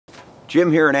Jim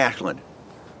here in Ashland.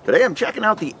 Today I'm checking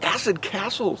out the acid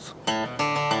castles.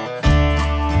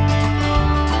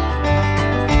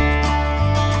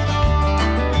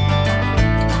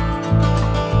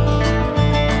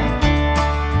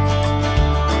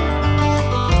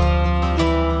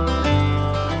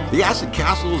 The acid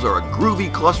castles are a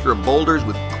groovy cluster of boulders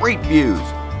with great views,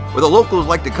 where the locals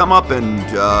like to come up and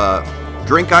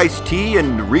drink iced tea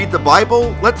and read the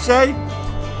Bible, let's say.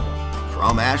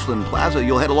 From Ashland Plaza,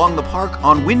 you'll head along the park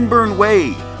on Windburn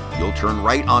Way. You'll turn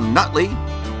right on Nutley.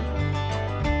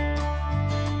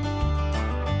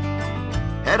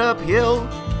 Head uphill.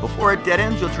 Before it dead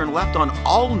ends, you'll turn left on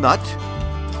Allnut,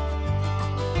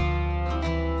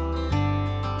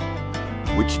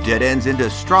 which dead ends into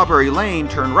Strawberry Lane.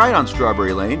 Turn right on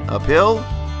Strawberry Lane, uphill.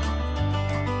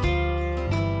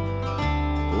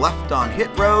 Left on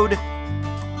Hit Road.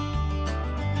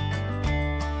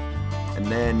 And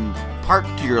then park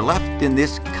to your left in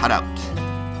this cutout.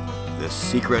 The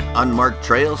secret unmarked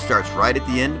trail starts right at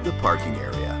the end of the parking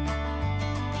area.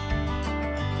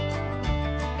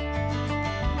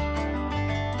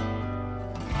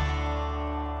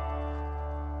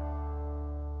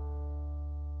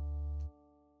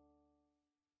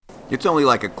 It's only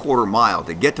like a quarter mile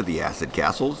to get to the acid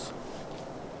castles.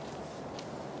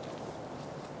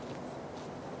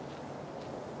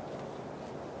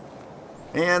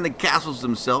 And the castles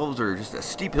themselves are just a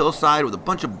steep hillside with a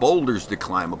bunch of boulders to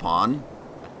climb upon.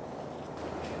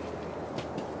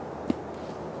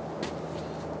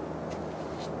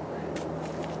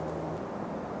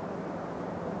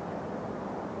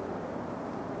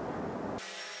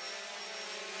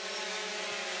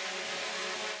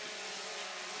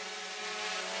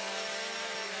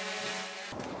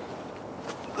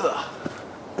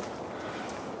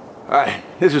 Alright,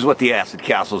 this is what the acid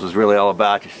castles is really all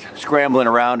about. Just scrambling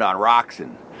around on rocks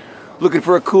and looking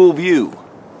for a cool view.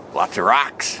 Lots of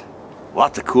rocks,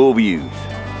 lots of cool views.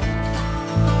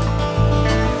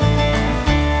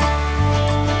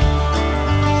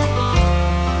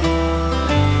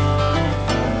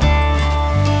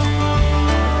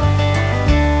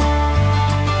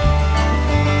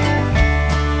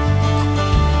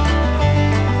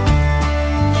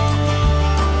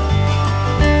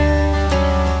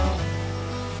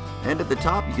 And at the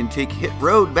top, you can take Hit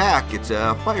Road back. It's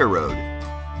a fire road.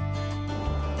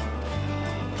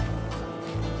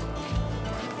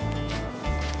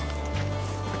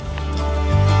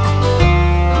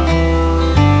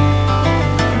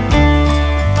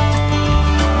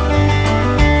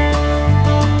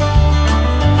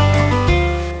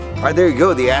 All right, there you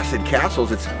go, the acid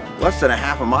castles. It's less than a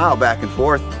half a mile back and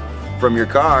forth from your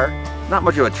car. Not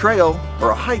much of a trail or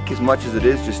a hike as much as it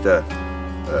is just a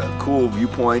cool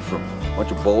viewpoint from a bunch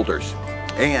of boulders.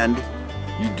 And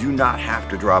you do not have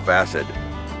to drop acid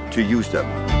to use them.